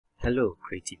Hello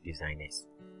creative designers,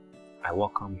 I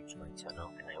welcome you to my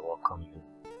channel and I welcome you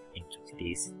into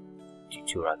today's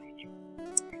tutorial video.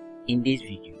 In this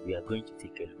video we are going to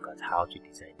take a look at how to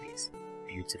design this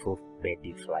beautiful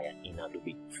birthday flyer in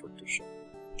Adobe Photoshop.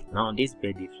 Now this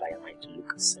birthday flyer might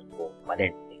look simple, but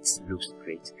then it looks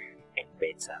great and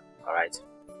better. Alright,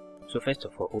 so first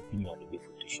of all, open your Adobe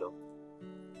Photoshop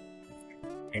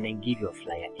and then give your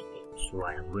flyer a name. So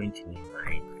I am going to name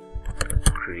mine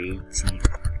Creative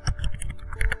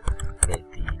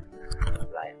Birthday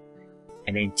Flyer,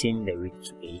 and then change the width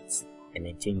to 8 and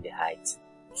then change the height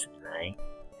to 9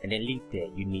 and then leave the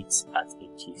units as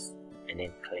inches and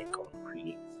then click on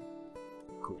create.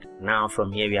 Good. Now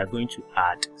from here we are going to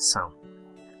add some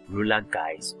ruler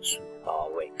guides to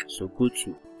our work. So go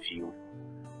to view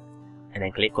and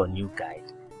then click on new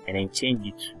guide and then change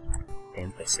it to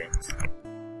 10%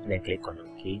 and then click on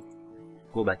OK.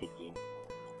 Go back again,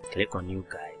 click on new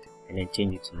guide and then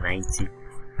change it to 90%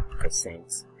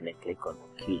 and then click on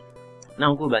OK.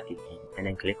 Now go back again and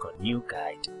then click on new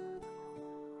guide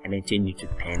and then change it to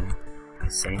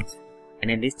 10% and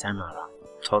then this time around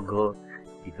toggle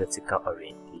the vertical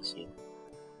orientation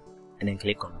and then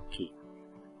click on OK.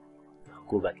 Now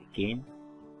go back again,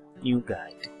 new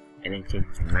guide and then change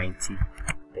it to 90%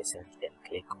 and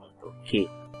click on OK.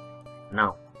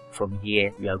 Now from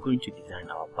here we are going to design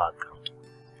our background.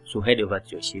 So head over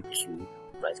to your shape tool,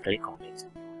 right click on it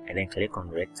and then click on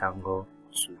rectangle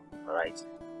tool. Alright,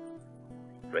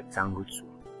 rectangle tool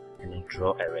and then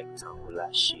draw a rectangular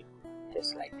shape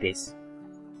just like this.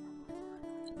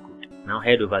 Good. Now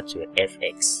head over to your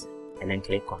FX and then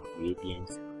click on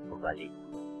gradient overlay.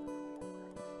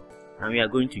 Now we are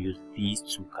going to use these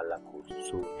two color codes.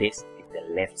 So this is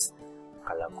the left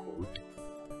color code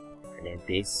and then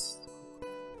this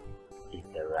is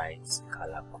the right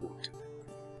color code.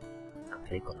 Now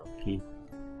click on OK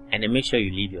and then make sure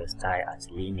you leave your style as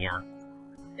linear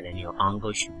and then your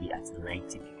angle should be at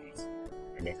 90 degrees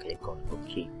and then click on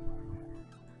OK.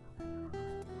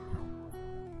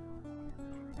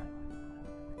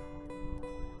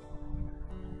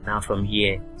 Now from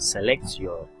here select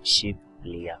your shape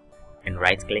layer and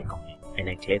right click on it and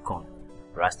then click on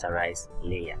rasterize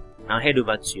layer. Now head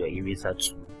over to your eraser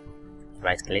tool,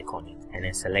 right click on it and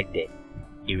then select the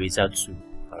eraser tool.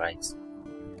 Alright,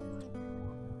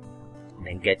 and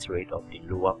then get rid of the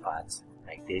lower part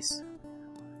like this.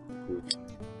 Good.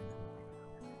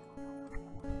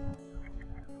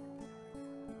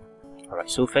 Alright,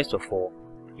 so first of all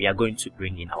we are going to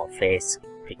bring in our first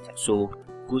picture. So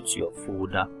go to your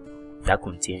folder that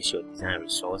contains your design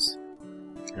resource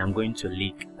and I'm going to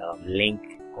link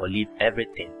or leave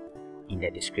everything in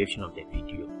the description of the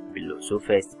video below. So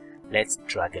first let's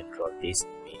drag and drop this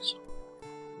image.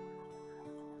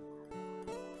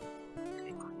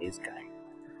 Click on this guy.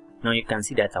 Now you can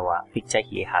see that our picture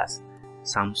here has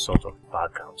some sort of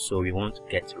background, so we want to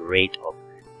get rid of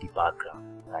the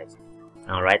background. Right,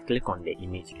 now right click on the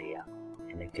image layer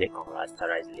and then click on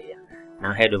rasterize layer.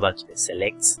 Now head over to the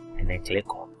select and then click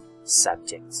on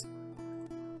subject.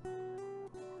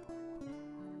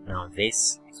 Now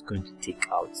this is going to take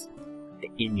out the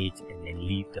image and then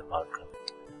leave the background.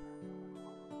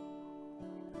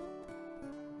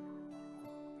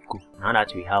 Cool. Now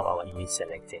that we have our image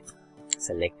selected,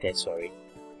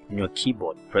 in your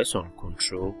keyboard press on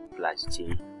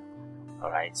Ctrl+J.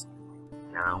 Alright,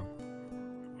 now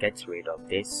get rid of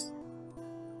this,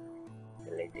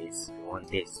 select this, we want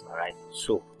this. Alright,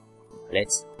 so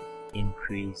let's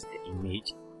increase the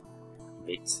image a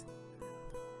bit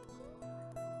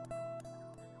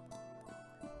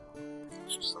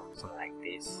to something like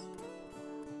this.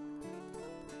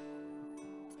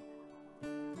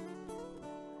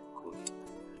 Good.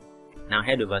 Now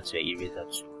head over to your eraser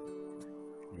tool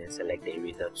and then select the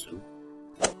eraser tool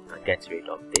and get rid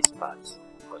of this part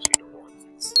because we don't want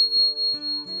it.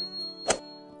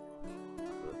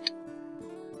 Good.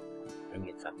 Bring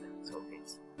it up a little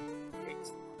bit. Great.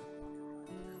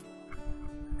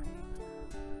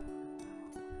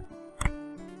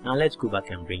 Now let's go back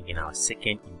and bring in our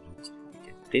second image, which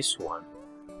is this one.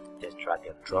 Just drag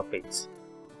and drop it.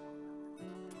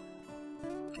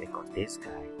 Click on this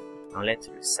guy. Now let's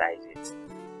resize it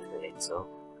a little.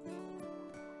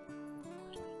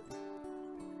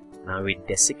 Now with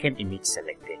the second image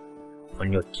selected,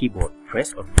 on your keyboard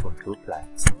press on Ctrl+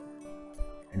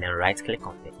 and then right click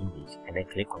on the image and then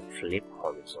click on flip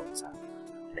horizontal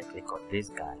and then click on this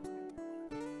guy.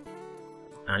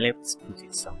 Now let's put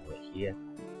it somewhere here.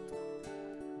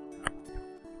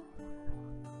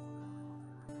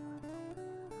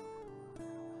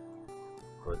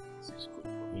 Good, this is good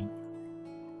for me.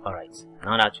 Alright,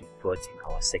 now that we've brought in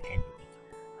our second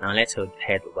image, Now let's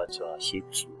head over to our shape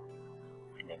tool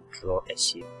and then draw a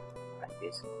shape like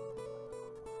this,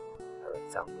 a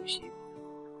rectangle shape,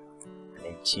 and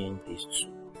then change this to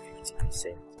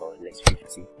 50% or let's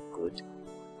 50. Good.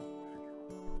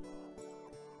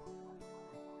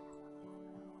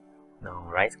 Now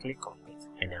right click on it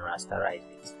and then rasterize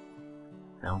it.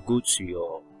 Now go to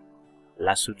your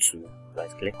lasso tool, right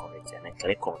click on it and then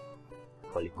click on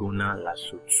polygonal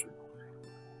lasso tool.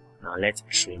 Now let's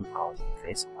trim out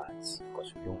this part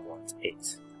because we don't want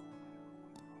it.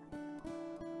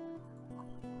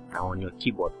 Now on your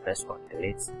keyboard, press on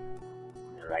delete,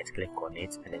 and right click on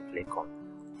it and then click on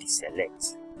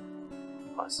deselect.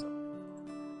 Awesome.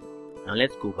 Now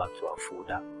let's go back to our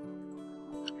folder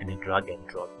and then drag and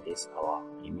drop this our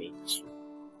image.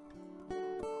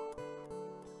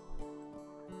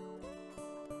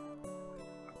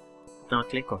 Now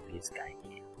click on this guy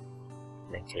here,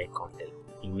 then click on the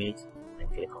image, then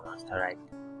click on rasterize,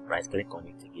 right click on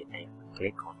it again and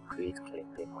click on create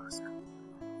clip mask.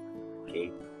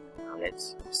 Okay, now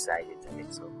let's size it a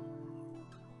little.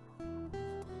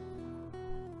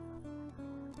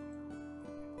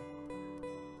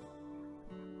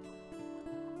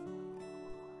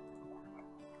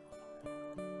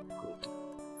 Good.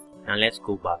 Now let's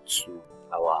go back to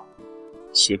our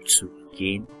shape tool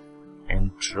again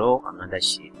and draw another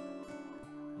shape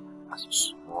as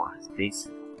small as this.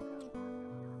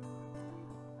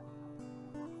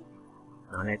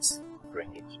 Now let's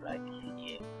bring it right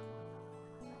here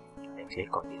and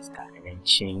click on this guy and then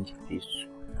change this to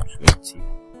 20.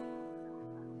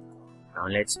 Now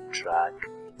let's drag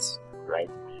it right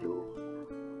below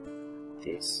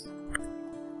this.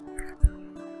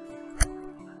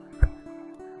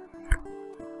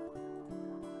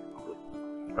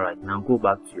 Alright, now go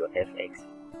back to your FX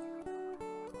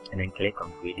and then click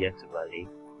on gradient overlay.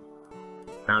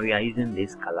 Now we are using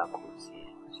this color codes here.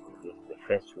 So this is the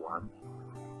first one,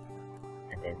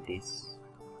 and then this is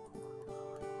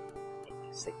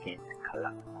the second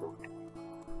color code.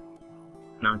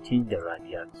 Now change the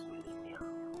radius to linear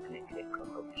and then click on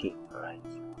OK.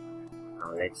 Alright,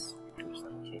 now let's do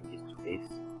some changes to this.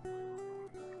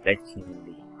 Let's change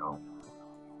the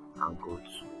angle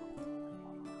to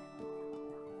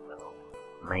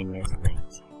minus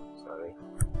 90, sorry,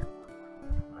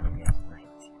 minus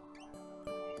 90,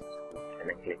 and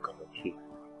then click on OK.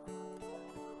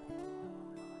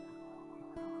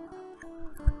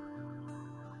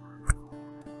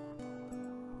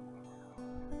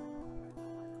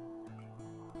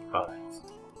 Alright,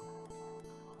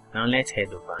 now let's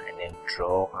head over and then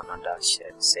draw another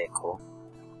shared circle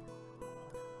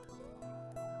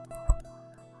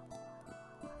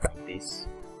like this.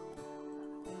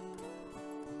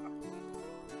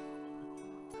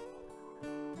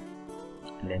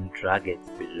 And then drag it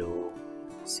below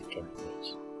the second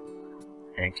image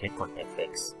and then click on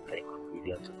FX, click on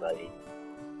gradient overlay,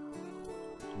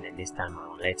 and then this time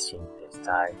around let's change the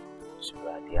style to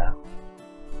radial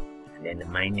and then the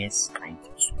minus 90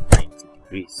 to 90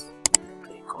 degrees and then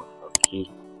click on OK.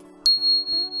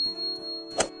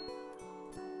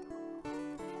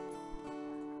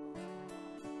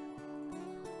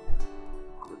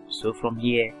 Good. So from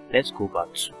here let's go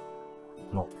back to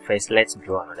first let's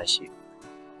draw another shape.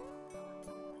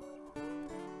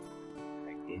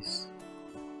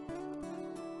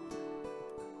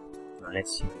 Now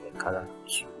let's change the color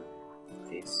to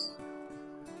this.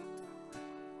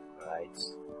 Right,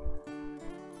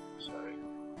 sorry,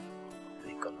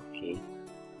 click on OK,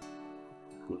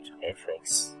 go to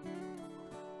FX,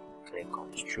 click on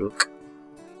stroke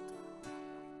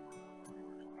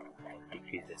and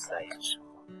decrease the size to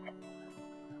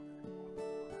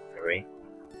 3.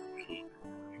 Okay,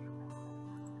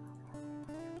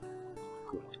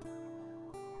 good.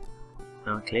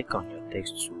 Now click on your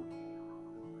text tool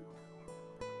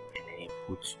and then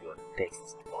input your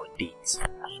text or date.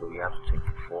 So we have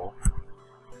 24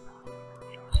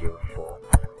 04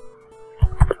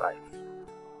 5.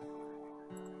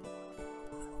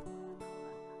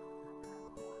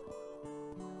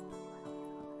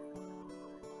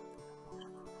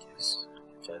 Just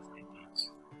adjust the date,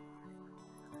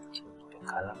 change the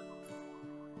color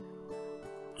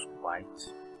to white,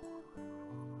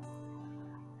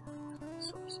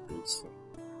 some spacing.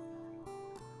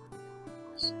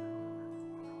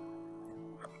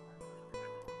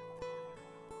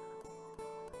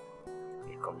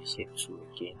 Click on the shape tool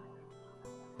again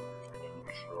and then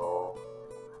draw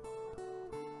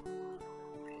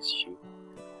this shape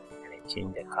and then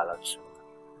change the color to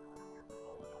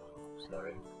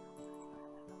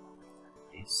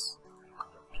this. Click on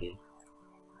OK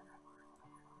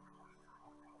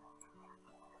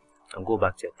and go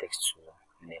back to your text tool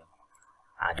and then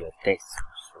add your text.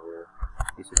 So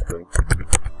this is going to be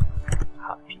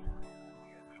happy.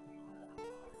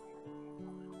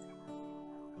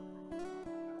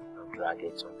 Now drag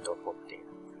it on top of the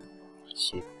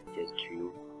shape, just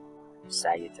drew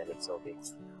beside it a little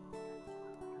bit.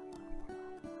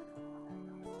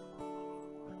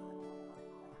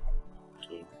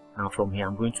 Okay, now from here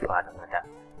I'm going to add another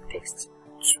text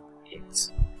to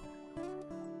it.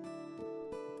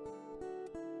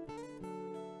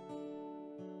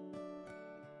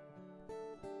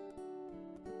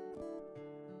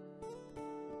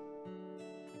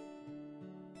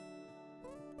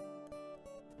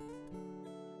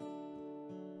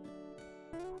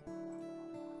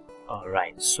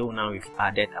 Alright, so now we've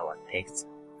added our text,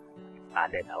 we've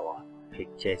added our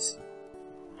pictures.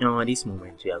 Now at this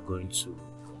moment we are going to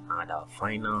add our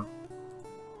final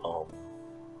or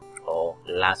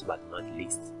last but not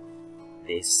least,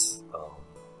 this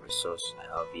resource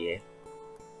I have here.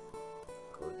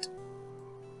 Good.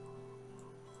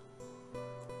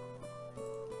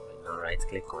 Now right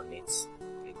click on it,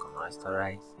 click on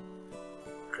rasterize,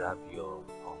 grab your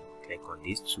click on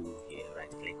this tool here,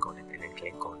 right click on it, and then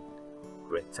click on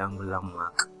rectangular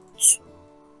mark 2.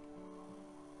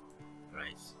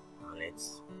 Right, now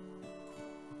let's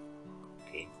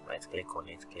right click on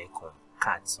it, click on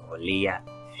cut or layer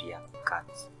via cut.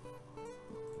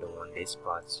 We don't want this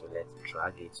part, so let's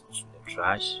drag it to the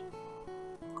trash.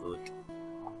 Good.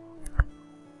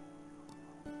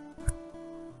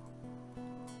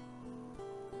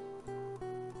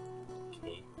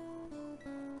 Okay,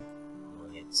 now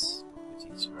let's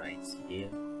put it right here.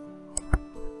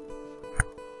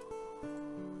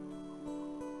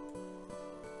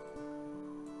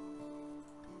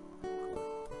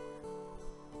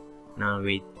 Now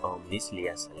with this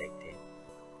layer selected,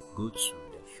 go to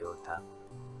the filter,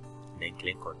 then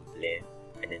click on blur,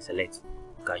 and then select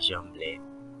Gaussian blur,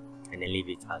 and then leave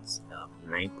it at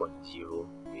 9.0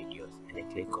 radius, and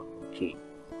then click on OK.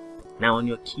 Now on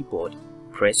your keyboard,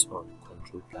 press on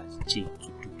Ctrl+J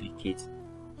to duplicate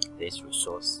this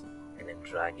resource, and then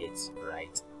drag it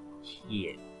right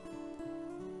here.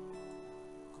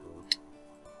 Good.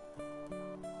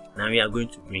 Now we are going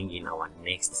to bring in our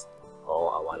next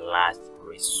or our last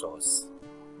resource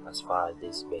as far as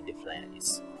this birthday flyer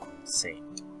is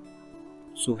concerned.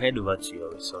 So head over to your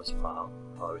resource file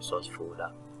or resource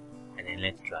folder, and then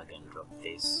let's drag and drop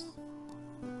this.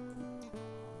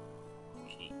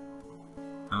 Okay,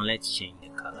 now let's change the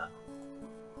color.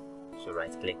 So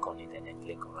right click on it and then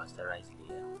click on rasterize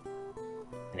layer,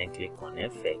 and then click on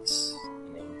FX,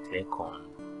 and then click on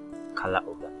color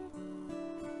overlay.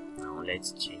 Now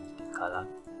let's change the color.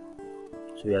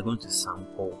 So we are going to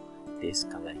sample this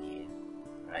color here,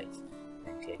 right?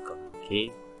 And click on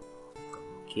OK, click on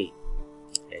OK.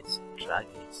 Let's drag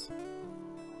it.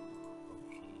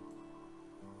 Okay,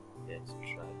 let's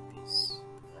drag this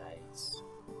right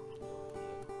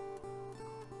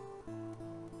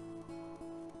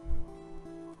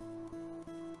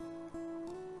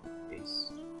here. This.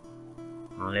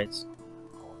 Now let's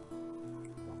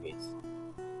move it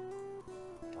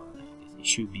down like this. It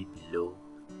should be below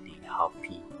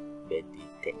happy birthday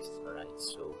text. Alright,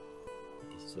 so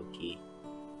this is okay.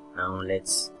 Now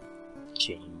let's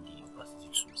change the opacity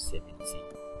to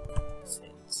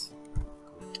 70%.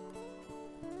 Good.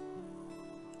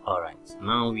 Alright,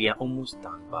 now we are almost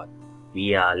done, but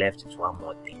we are left with one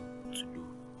more thing to do.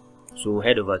 So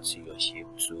head over to your shape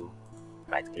tool,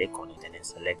 right click on it, and then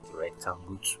select the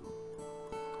rectangle tool.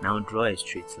 Now draw a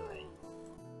straight line.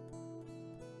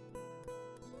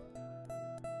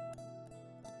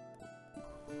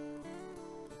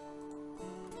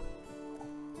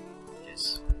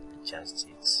 Adjust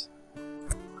it.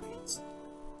 Great.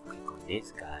 Click on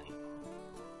this guy.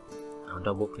 Now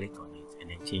double click on it and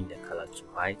then change the color to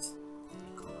white.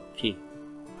 Click on OK.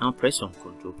 Now press on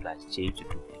Ctrl+J to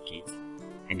duplicate,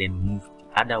 and then move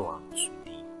the other one to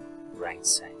the right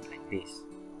side like this.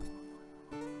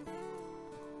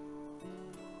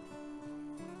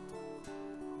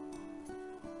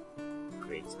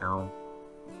 Great. Now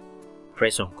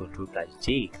press on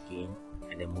Ctrl+J again,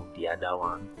 and then move the other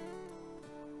one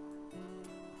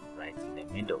right in the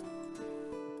middle.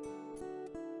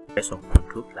 Press on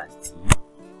Ctrl+T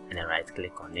and then right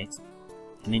click on it,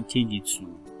 and then change it to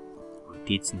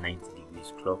rotate 90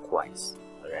 degrees clockwise.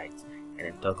 Alright, and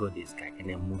then toggle this guy and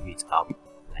then move it up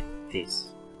like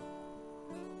this.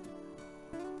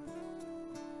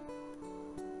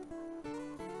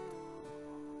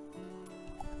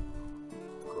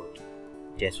 Good.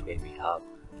 Just where we have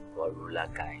our ruler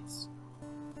guides.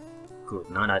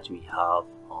 Good. Now that we have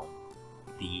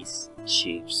these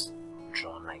shapes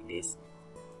drawn like this,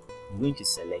 I'm going to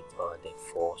select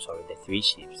the three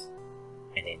shapes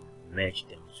and then merge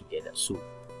them together. So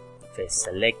first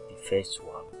select the first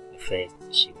one, the first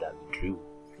shape that we drew,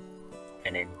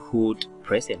 and then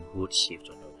press and hold shift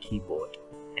on your keyboard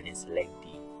and then select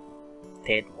the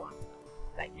third one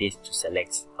like this to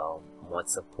select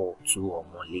multiple 2 or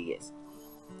more layers.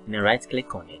 And then right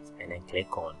click on it and then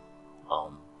click on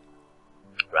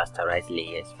rasterize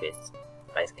layers first.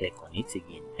 Right click on it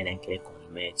again and then click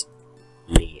on merge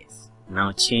layers.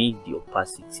 Now change the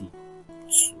opacity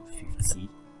to 50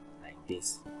 like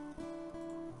this.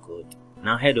 Good.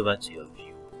 Now head over to your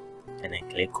view and then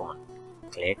click on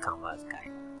clear canvas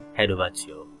guide. Head over to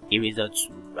your eraser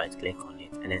tool, right click on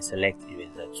it and then select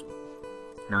eraser tool.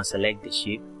 Now select the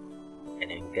shape and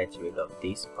then get rid of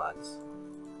these parts.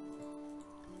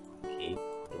 Okay,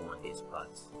 don't want these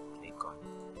parts. Click on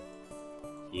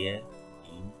here,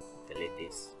 delete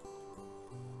this.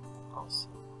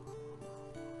 Awesome.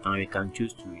 Now we can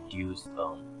choose to reduce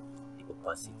the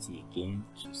opacity again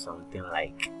to something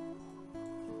like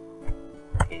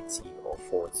 30 or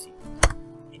 40,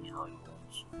 anyhow you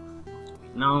want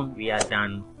to. Now we are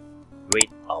done with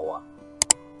our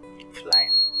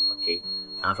flyer. Okay,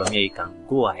 and from here you can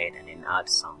go ahead and then add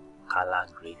some color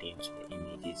grading to the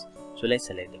images. So let's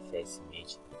select the first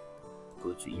image,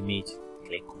 go to image,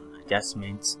 click on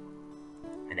adjustments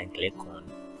and then click on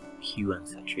hue and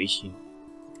saturation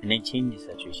and then change the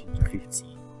saturation to 50.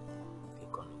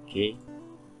 Click on OK,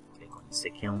 click on the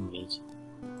second image.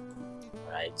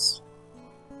 Right,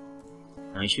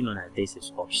 now you should know that this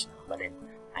is optional, but then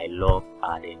I love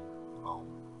adding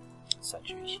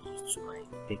saturation to my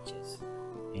pictures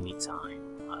anytime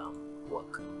I'm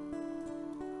working.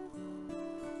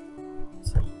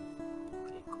 So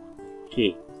click on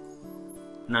OK.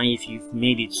 Now if you've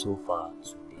made it so far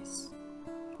to this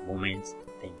moment,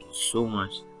 thank you so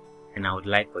much, and I would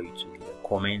like for you to leave a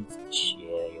comment,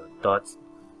 share your thoughts,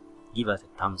 give us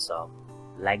a thumbs up,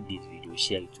 like this video,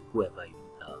 share it to whoever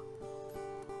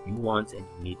you want and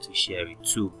you need to share it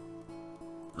to.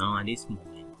 Now at this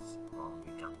moment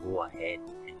we can go ahead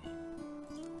and then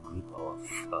group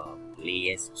our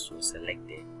layers. So select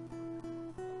the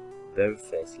very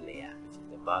first layer, which is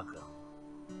the background,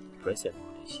 press and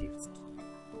hold the shift key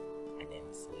and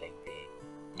then select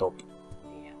the top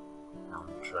layer. Now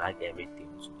drag everything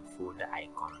to the folder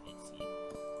icon right here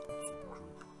to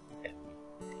group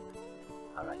everything.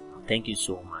 Alright, now thank you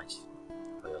so much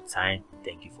for your time.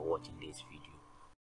 Thank you for watching this video.